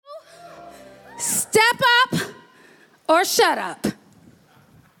step up or shut up.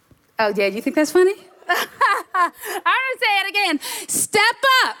 Oh, yeah, you think that's funny? I'm gonna say it again. Step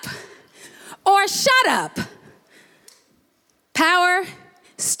up or shut up. Power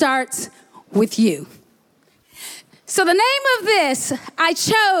starts with you. So the name of this I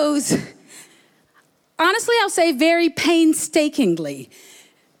chose, honestly, I'll say very painstakingly.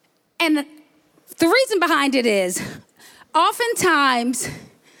 And the reason behind it is, oftentimes,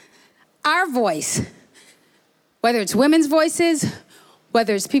 our voice, whether it's women's voices,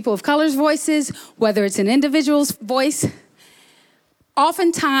 whether it's people of color's voices, whether it's an individual's voice,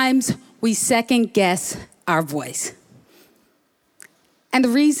 oftentimes we second guess our voice. And the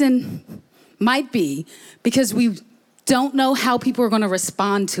reason might be because we don't know how people are going to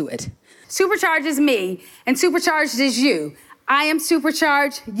respond to it. Supercharged is me, and supercharged is you. I am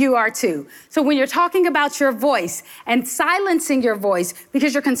supercharged, you are too. So when you're talking about your voice and silencing your voice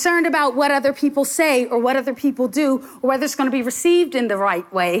because you're concerned about what other people say or what other people do, or whether it's going to be received in the right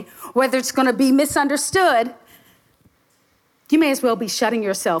way, or whether it's going to be misunderstood, you may as well be shutting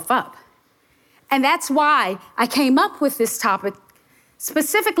yourself up. And that's why I came up with this topic,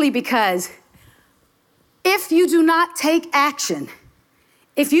 specifically because if you do not take action,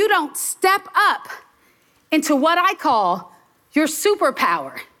 if you don't step up into what I call your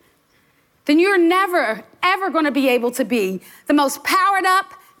superpower, then you're never, ever going to be able to be the most powered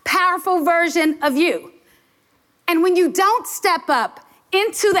up, powerful version of you. And when you don't step up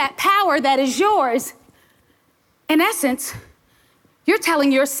into that power that is yours, in essence, you're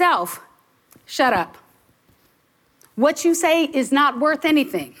telling yourself, shut up. What you say is not worth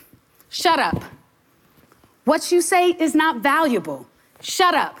anything. Shut up. What you say is not valuable.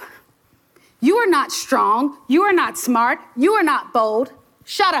 Shut up. You are not strong. You are not smart. You are not bold.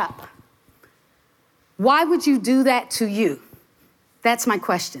 Shut up. Why would you do that to you? That's my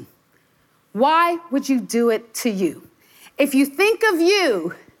question. Why would you do it to you? If you think of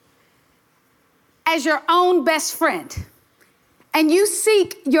you as your own best friend and you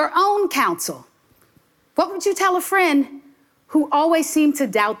seek your own counsel, what would you tell a friend who always seemed to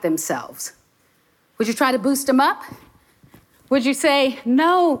doubt themselves? Would you try to boost them up? Would you say,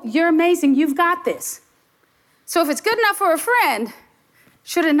 no, you're amazing, you've got this? So if it's good enough for a friend,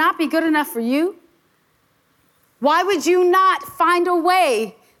 should it not be good enough for you? Why would you not find a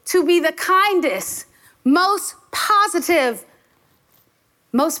way to be the kindest, most positive,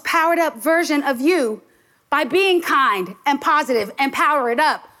 most powered up version of you by being kind and positive and power it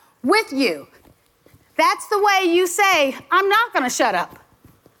up with you? That's the way you say, I'm not gonna shut up.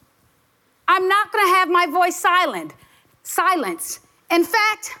 I'm not gonna have my voice silenced. In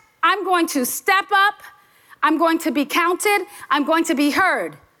fact, I'm going to step up, I'm going to be counted, I'm going to be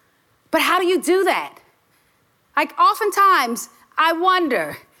heard. But how do you do that? Like oftentimes, I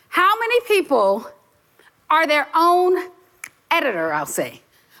wonder how many people are their own editor, I'll say.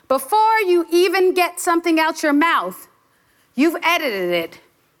 Before you even get something out your mouth, you've edited it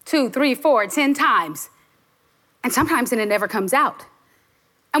 2, 3, 4, 10 times. And sometimes it never comes out.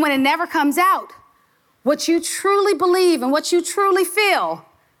 And when it never comes out, what you truly believe and what you truly feel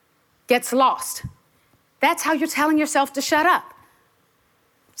gets lost. That's how you're telling yourself to shut up.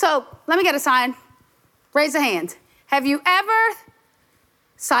 So let me get a sign. Raise a hand. Have you ever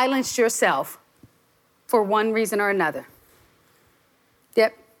silenced yourself for one reason or another?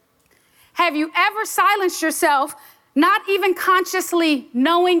 Yep. Have you ever silenced yourself, not even consciously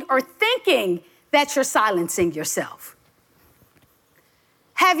knowing or thinking that you're silencing yourself?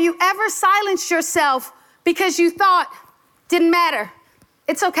 Have you ever silenced yourself because you thought, didn't matter,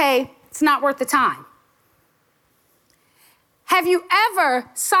 it's okay, it's not worth the time? Have you ever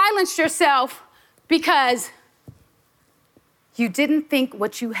silenced yourself because you didn't think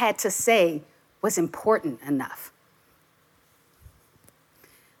what you had to say was important enough?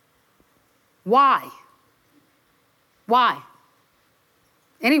 Why? Why?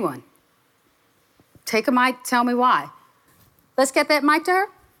 Anyone? Take a mic, tell me why. Let's get that mic to her.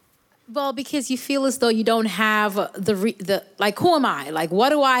 Well, because you feel as though you don't have the like, who am I? Like, what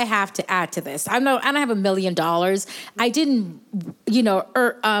do I have to add to this? I don't have $1 million. I didn't,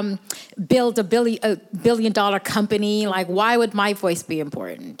 build a $1 billion company. Like, why would my voice be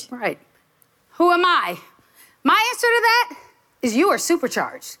important? Right. Who am I? My answer to that is you are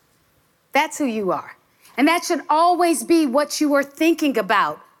supercharged. That's who you are. And that should always be what you are thinking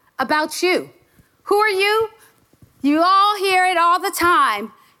about you. Who are you? You all hear it all the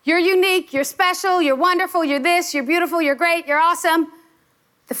time. You're unique, you're special, you're wonderful, you're this, you're beautiful, you're great, you're awesome.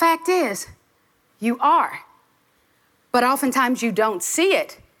 The fact is, you are. But oftentimes you don't see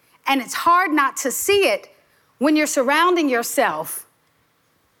it. And it's hard not to see it when you're surrounding yourself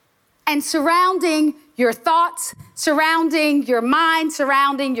and surrounding your thoughts, surrounding your mind,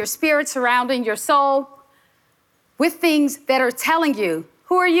 surrounding your spirit, surrounding your soul with things that are telling you,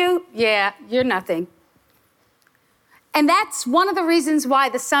 who are you? Yeah, you're nothing. And that's one of the reasons why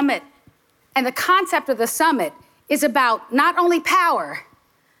the summit and the concept of the summit is about not only power,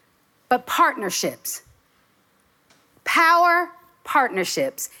 but partnerships. Power,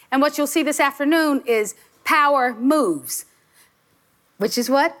 partnerships. And what you'll see this afternoon is power moves, which is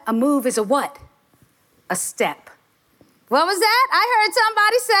what? A move is a what? A step. What was that? I heard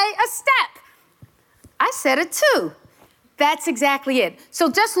somebody say a step. I said it too. That's exactly it.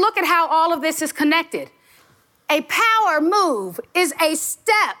 So just look at how all of this is connected. A power move is a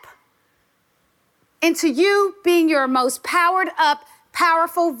step into you being your most powered up,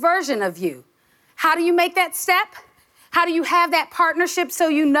 powerful version of you. How do you make that step? How do you have that partnership so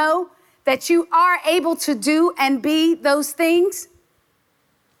you know that you are able to do and be those things?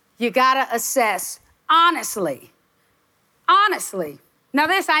 You gotta assess honestly. Honestly. Now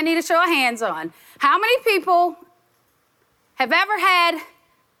this I need a show of hands on. How many people have ever had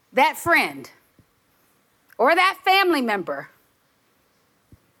that friend or that family member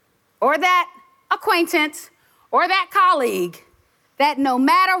or that acquaintance or that colleague that no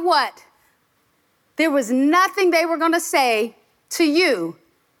matter what, there was nothing they were gonna say to you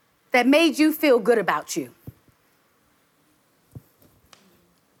that made you feel good about you?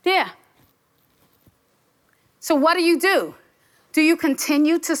 Yeah. So what do? Do you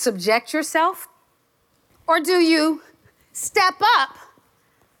continue to subject yourself? Or do you step up,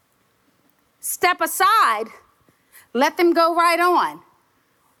 step aside, let them go right on?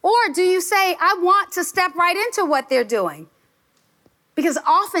 Or do you say, I want to step right into what they're doing? Because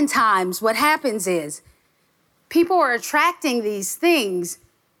oftentimes what happens is people are attracting these things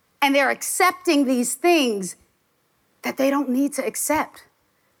and they're accepting these things that they don't need to accept.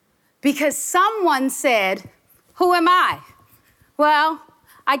 Because someone said, who am I? Well,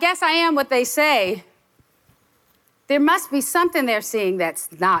 I guess I am what they say. There must be something they're seeing that's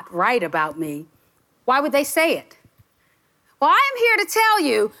not right about me. Why would they say it? Well, I am here to tell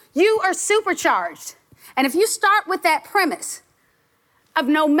you, you are supercharged. And if you start with that premise of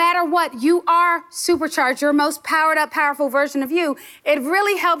no matter what, you are supercharged, your most powered up, powerful version of you, it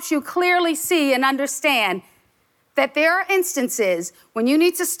really helps you clearly see and understand that there are instances when you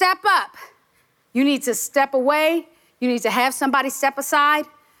need to step up, you need to step away, you need to have somebody step aside,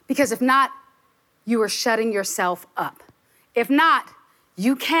 because if not, you are shutting yourself up. If not,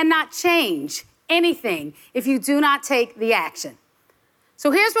 you cannot change anything if you do not take the action. So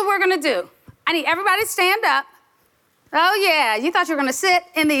here's what we're gonna do. I need everybody to stand up. Oh yeah, you thought you were gonna sit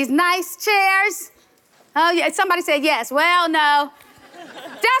in these nice chairs? Oh yeah, somebody said yes. Well, no,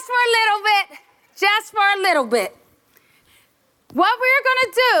 just for a little bit, just for a little bit. What we're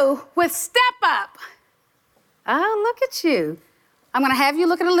gonna do with Step Up, oh, look at you. I'm gonna have you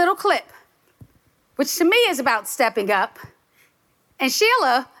look at a little clip, which to me is about stepping up. And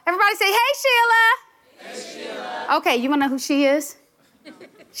Sheila, everybody say, hey, Sheila. Hey, Sheila. Okay, you wanna know who she is?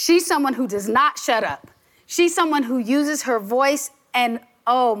 She's someone who does not shut up. She's someone who uses her voice and,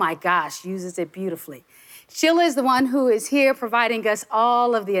 oh my gosh, uses it beautifully. Sheila is the one who is here providing us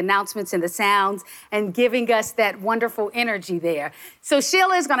all of the announcements and the sounds and giving us that wonderful energy there. So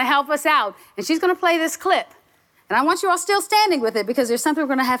Sheila is gonna help us out, and she's gonna play this clip. And I want you all still standing with it because there's something we're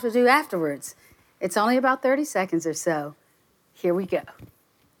gonna have to do afterwards. It's only about 30 seconds or so. Here we go.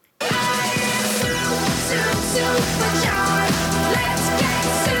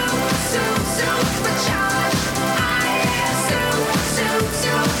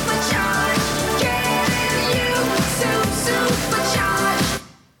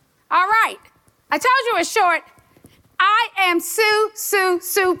 All right, I told you it was short. I am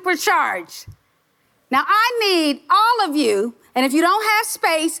supercharged. Now I need all of you, and if you don't have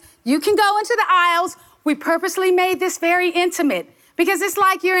space, you can go into the aisles. We purposely made this very intimate because it's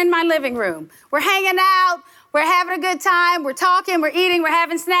like you're in my living room. We're hanging out, we're having a good time, we're talking, we're eating, we're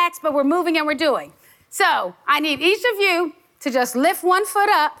having snacks, but we're moving and we're doing. So I need each of you to just lift one foot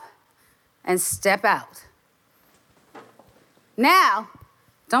up and step out. Now,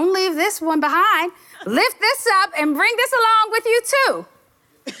 don't leave this one behind. Lift this up and bring this along with you too.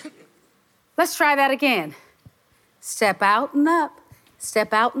 Let's try that again. Step out and up,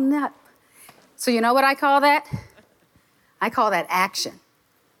 step out and up. So you know what I call that? I call that action.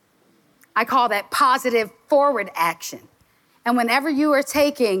 I call that positive forward action. And whenever you are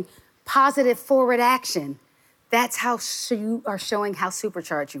taking positive forward action, that's how you are showing how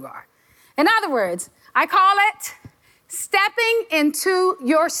supercharged you are. In other words, I call it stepping into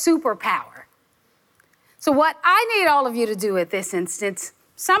your superpower. So what I need all of you to do at this instance,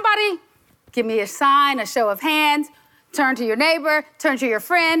 Somebody, give me a sign, a show of hands, turn to your neighbor, turn to your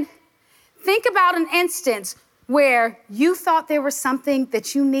friend. Think about an instance where you thought there was something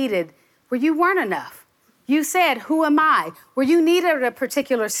that you needed where you weren't enough. You said, who am I? Where you needed a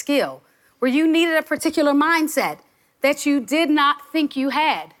particular skill, where you needed a particular mindset that you did not think you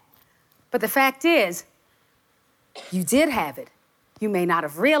had. But the fact is, you did have it. You may not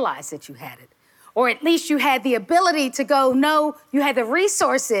have realized that you had it. Or at least you had the ability to go, no, you had the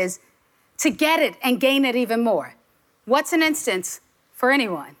resources to get it and gain it even more. What's an instance for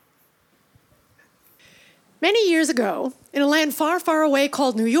anyone? Many years ago, in a land far, far away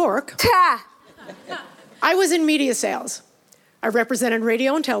called New York, I was in media sales. I represented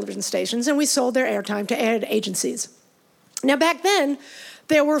radio and television stations, and we sold their airtime to ad agencies. Now, back then,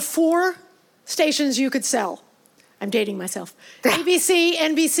 there were 4 stations you could sell. I'm dating myself. ABC,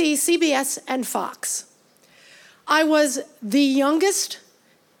 NBC, CBS, and Fox. I was the youngest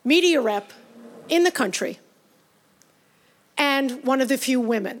media rep in the country and one of the few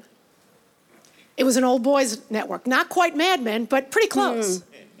women. It was an old boys network, not quite Mad Men, but pretty close.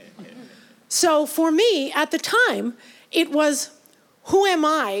 So for me, at the time, it was, who am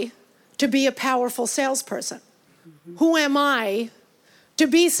I to be a powerful salesperson? Who am I to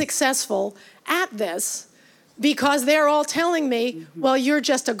be successful at this? Because they're all telling me, well, you're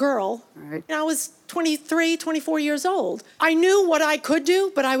just a girl. Right. And I was 23, 24 years old. I knew what I could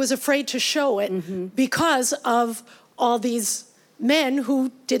do, but I was afraid to show it because of all these men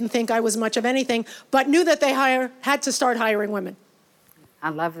who didn't think I was much of anything, but knew that they had to start hiring women. I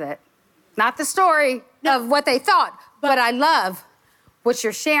love that. Not the story of what they thought, but I love what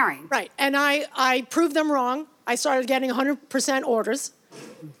you're sharing. Right, and I proved them wrong. I started getting 100% orders,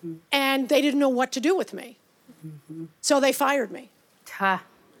 and they didn't know what to do with me. So they fired me. Huh.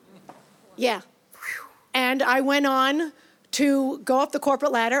 Yeah. And I went on to go up the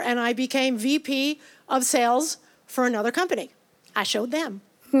corporate ladder, and I became VP of sales for another company. I showed them.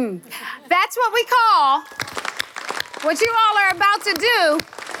 That's what we call, what you all are about to do,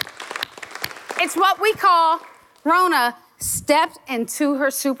 it's what we call, Rona stepped into her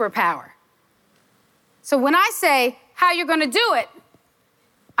superpower. So when I say how you're gonna do it,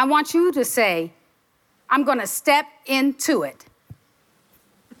 I want you to say, I'm gonna step into it.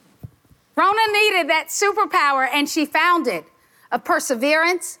 Rona needed that superpower, and she found it, of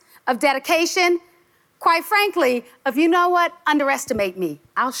perseverance, of dedication, quite frankly, of, you know what, underestimate me,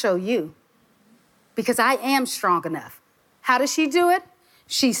 I'll show you, because I am strong enough. How does she do it?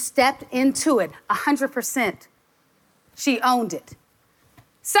 She stepped into it 100%. She owned it.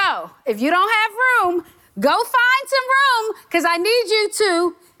 So if you don't have room, go find some room, because I need you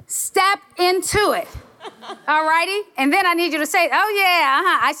to step into it. All righty? And then I need you to say, oh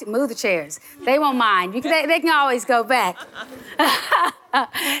yeah, I should move the chairs. They won't mind. They can always go back.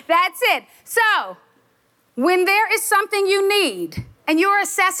 That's it. So when there is something you need and you're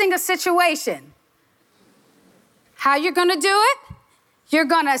assessing a situation, how you're gonna do it? You're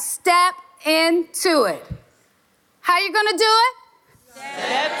gonna step into it. How you gonna do it?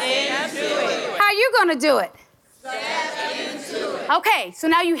 Step into it. How you gonna do it? Step into it. Okay, so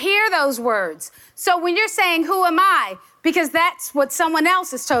now you hear those words. So when you're saying, who am I? Because that's what someone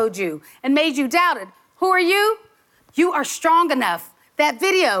else has told you and made you doubt it. Who are you? You are strong enough. That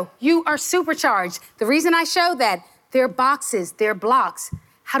video, you are supercharged. The reason I showed that, they're boxes, they're blocks.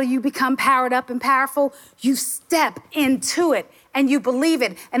 How do you become powered up and powerful? You step into it and you believe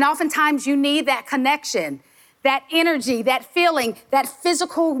it. And oftentimes you need that connection, that energy, that feeling, that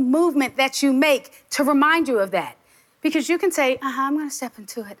physical movement that you make to remind you of that. Because you can say, I'm gonna step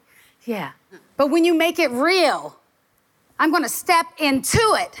into it. Yeah. But when you make it real, I'm gonna step into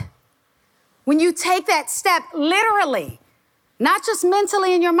it. When you take that step literally, not just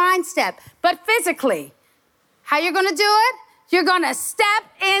mentally in your mind step, but physically, how you're gonna do it? You're gonna step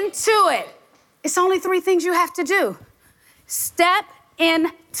into it. It's only 3 things you have to do. Step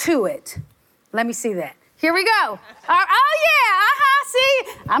into it. Let me see that. Here we go. Oh yeah, see?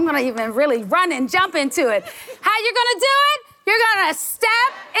 I'm gonna even really run and jump into it. How you gonna do it? You're gonna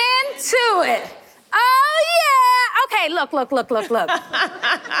step into it. Oh yeah. Okay, look. Right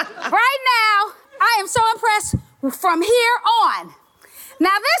now, I am so impressed from here on.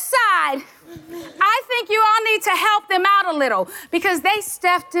 Now this side, I think you all need to help them out a little because they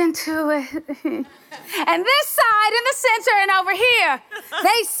stepped into it. And this side in the center and over here,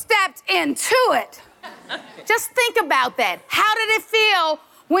 they stepped into it. Just think about that. How did it feel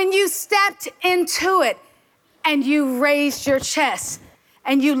when you stepped into it and you raised your chest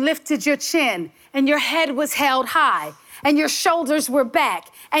and you lifted your chin and your head was held high and your shoulders were back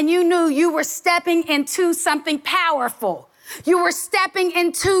and you knew you were stepping into something powerful? You were stepping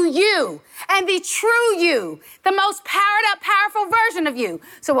into you and the true you, the most powered up, powerful version of you.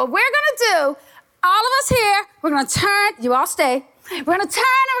 So what we're gonna do, all of us here, we're gonna turn, you all stay. We're gonna turn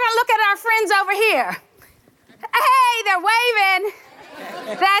and we're gonna look at our friends over here. Hey, they're waving.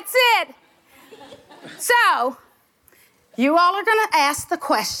 That's it. So, you all are gonna ask the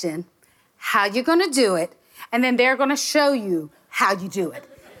question, how you gonna do it, and then they're gonna show you how you do it.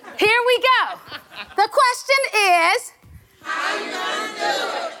 Here we go. The question is, How you gonna do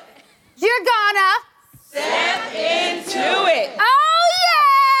it? you're gonna Step into it. Oh,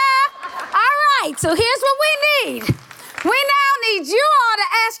 yeah! All right, so here's what we need. We now need you all to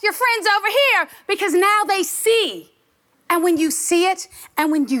ask your friends over here because now they see. And when you see it,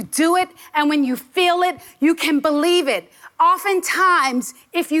 and when you do it, and when you feel it, you can believe it. Oftentimes,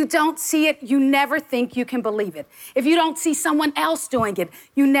 if you don't see it, you never think you can believe it. If you don't see someone else doing it,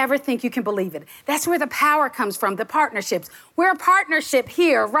 you never think you can believe it. That's where the power comes from, the partnerships. We're a partnership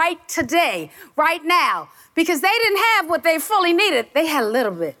here, right today, right now, because they didn't have what they fully needed. They had a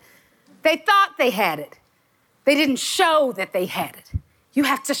little bit. They thought they had it. They didn't show that they had it. You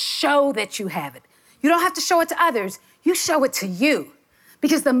have to show that you have it. You don't have to show it to others. You show it to you,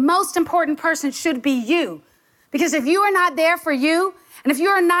 because the most important person should be you. Because if you are not there for you, and if you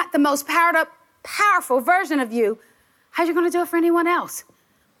are not the most powered up, powerful version of you, how are you going to do it for anyone else?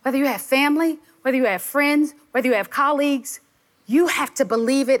 Whether you have family, whether you have friends, whether you have colleagues, you have to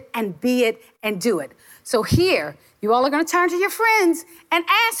believe it and be it and do it. So here, you all are going to turn to your friends and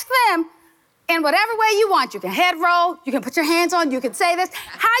ask them in whatever way you want. You can head roll, you can put your hands on, you can say this,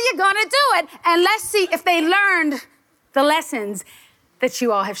 how you going to do it? And let's see if they learned the lessons that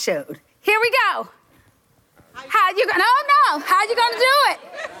you all have showed. Here we go. How you gonna, oh no, how you gonna do it?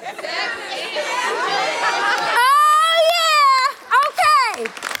 Oh yeah, okay.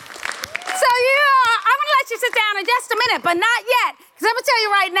 So I'm gonna let you sit down in just a minute, but not yet, because I'm gonna tell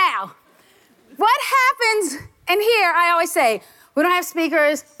you right now. What happens in here, I always say, we don't have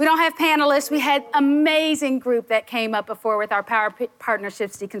speakers, we don't have panelists. We had an amazing group that came up before with our Power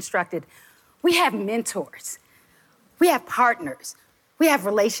Partnerships Deconstructed. We have mentors, we have partners, we have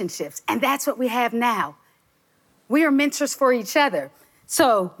relationships, and that's what we have now. We are mentors for each other.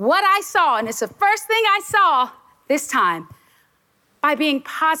 So what I saw, and it's the first thing I saw this time, by being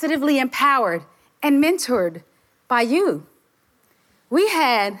positively empowered and mentored by you. We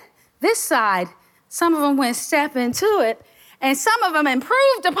had this side, some of them went step into it, and some of them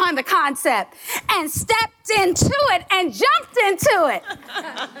improved upon the concept and stepped into it and jumped into it.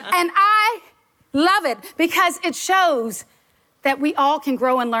 And I love it because it shows that we all can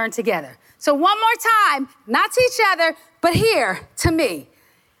grow and learn together. So one more time, not to each other, but here to me.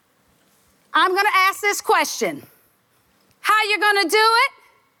 I'm gonna ask this question. How you gonna do it?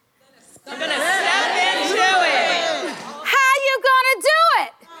 I'm gonna step into it. How you gonna do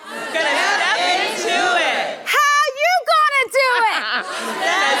it? I'm gonna step into it. How you gonna do it? I'm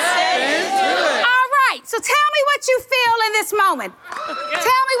gonna step into it. All right, so tell me what you feel in this moment.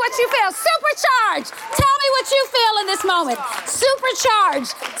 Tell me what you feel. Supercharged. Tell me what you feel in this moment.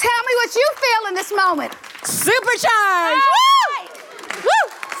 Supercharged. Tell me what you feel in this moment. Supercharged. Woo! Woo!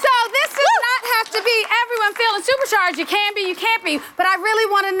 So this does not have to be everyone feeling supercharged. You can be, you can't be. But I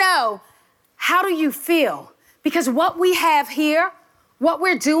really want to know, how do you feel? Because what we have here, what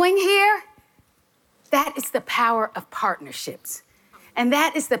we're doing here, that is the power of partnerships. And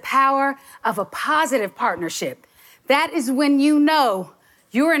that is the power of a positive partnership. That is when you know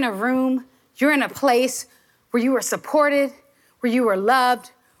you're in a room, you're in a place where you are supported, where you are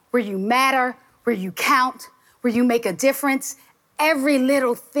loved, where you matter, where you count, where you make a difference. Every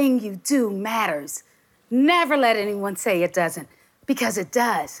little thing you do matters. Never let anyone say it doesn't, because it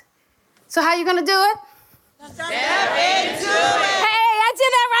does. So how you gonna do it? Step into it. Hey, I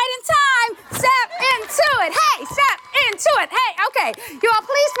did that right in time. Step into it. Hey, step into it. Hey, okay. You all,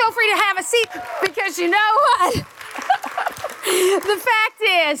 please feel free to have a seat, because you know what? The fact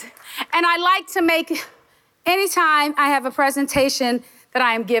is, and I like to make, anytime I have a presentation that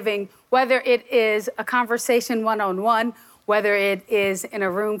I am giving, whether it is a conversation one-on-one, whether it is in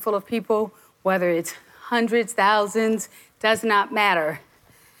a room full of people, whether it's hundreds, thousands, does not matter.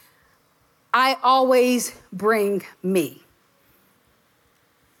 I always bring me.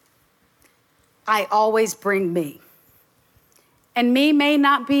 I always bring me. And me may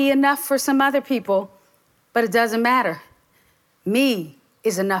not be enough for some other people, but it doesn't matter. Me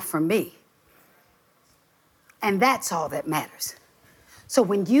is enough for me. And that's all that matters. So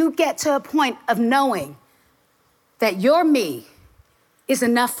when you get to a point of knowing that your me is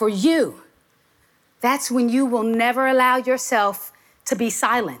enough for you, that's when you will never allow yourself to be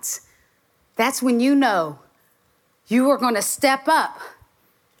silenced. That's when you know You are going to step up,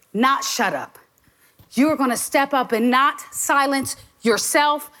 not shut up. You are going to step up and not silence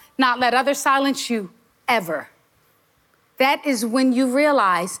yourself, not let others silence you ever. That is when you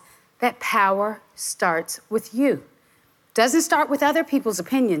realize that power starts with you. Doesn't start with other people's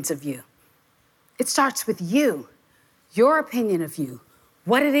opinions of you. It starts with you, your opinion of you,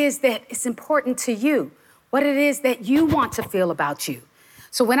 what it is that is important to you, what it is that you want to feel about you.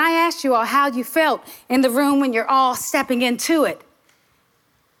 So when I asked you all how you felt in the room when you're all stepping into it,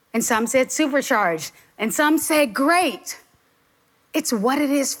 and some said supercharged, and some said great, it's what it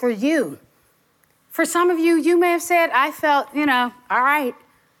is for you. For some of you, you may have said, I felt, all right.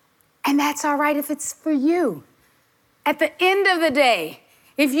 And that's all right if it's for you. At the end of the day,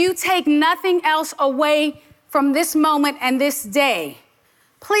 if you take nothing else away from this moment and this day,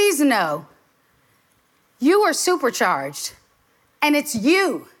 please know you are supercharged, and it's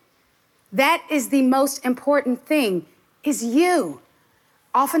you. That is the most important thing, is you.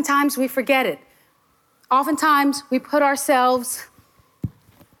 Oftentimes we forget it. Oftentimes we put ourselves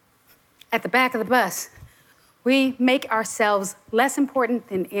at the back of the bus. We make ourselves less important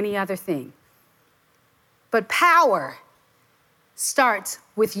than any other thing. But power starts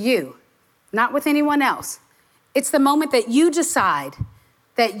with you, not with anyone else. It's the moment that you decide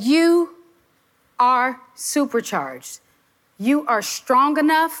that you are supercharged. You are strong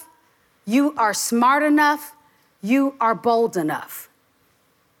enough, you are smart enough, you are bold enough.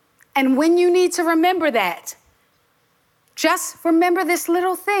 And when you need to remember that, just remember this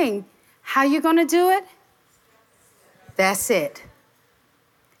little thing. How you gonna do it? That's it.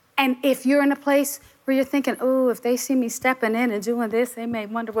 And if you're in a place where you're thinking, oh, if they see me stepping in and doing this, they may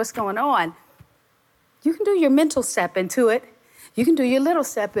wonder what's going on. You can do your mental step into it. You can do your little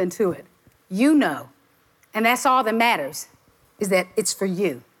step into it. You know. And that's all that matters, is that it's for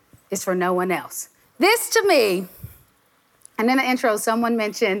you. It's for no one else. This to me, and in the intro, someone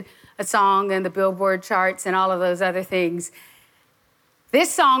mentioned a song and the Billboard charts and all of those other things.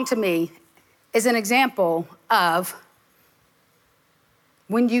 This song to me is an example of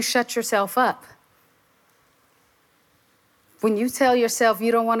when you shut yourself up. When you tell yourself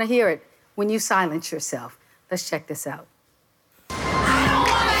you don't want to hear it, when you silence yourself. Let's check this out. I don't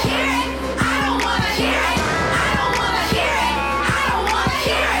want to hear it. I don't want to hear it. I don't want to hear it. I don't want to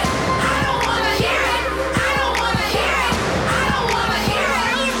hear it. I don't want to hear it. I don't want to hear it.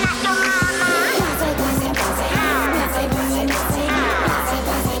 I don't want to hear it.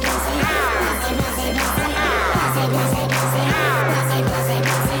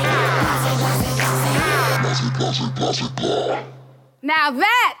 Now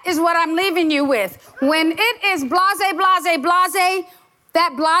that is what I'm leaving you with. When it is blase, blase, blase,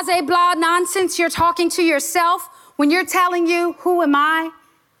 that blase, blah nonsense you're talking to yourself, when you're telling you, who am I?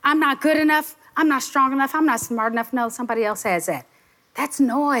 I'm not good enough. I'm not strong enough. I'm not smart enough. No, somebody else has that. That's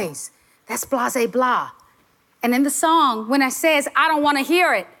noise. That's blase, blah. And in the song, when it says, I don't want to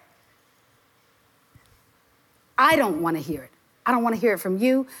hear it, I don't want to hear it. I don't want to hear it from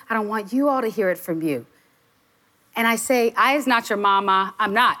you. I don't want you all to hear it from you. And I say, I is not your mama.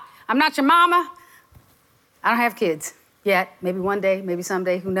 I'm not. I'm not your mama. I don't have kids yet. Maybe one day, maybe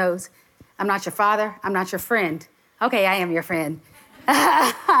someday, who knows? I'm not your father. I'm not your friend. Okay, I am your friend. But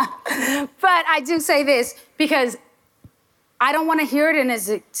I do say this because I don't want to hear it in as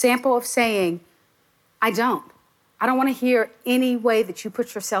an example of saying, I don't want to hear any way that you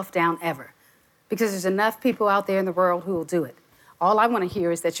put yourself down ever, because there's enough people out there in the world who will do it. All I want to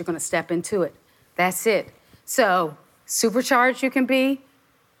hear is that you're going to step into it. That's it. So, supercharged you can be,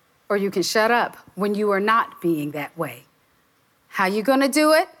 or you can shut up when you are not being that way. How you gonna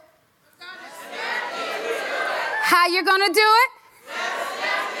do it? How you gonna do it?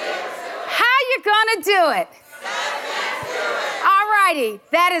 How you gonna do it? All righty,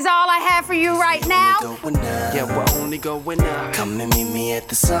 that is all I have for you right now. Yeah, we're only going up. Come and meet me at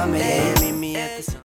the summit.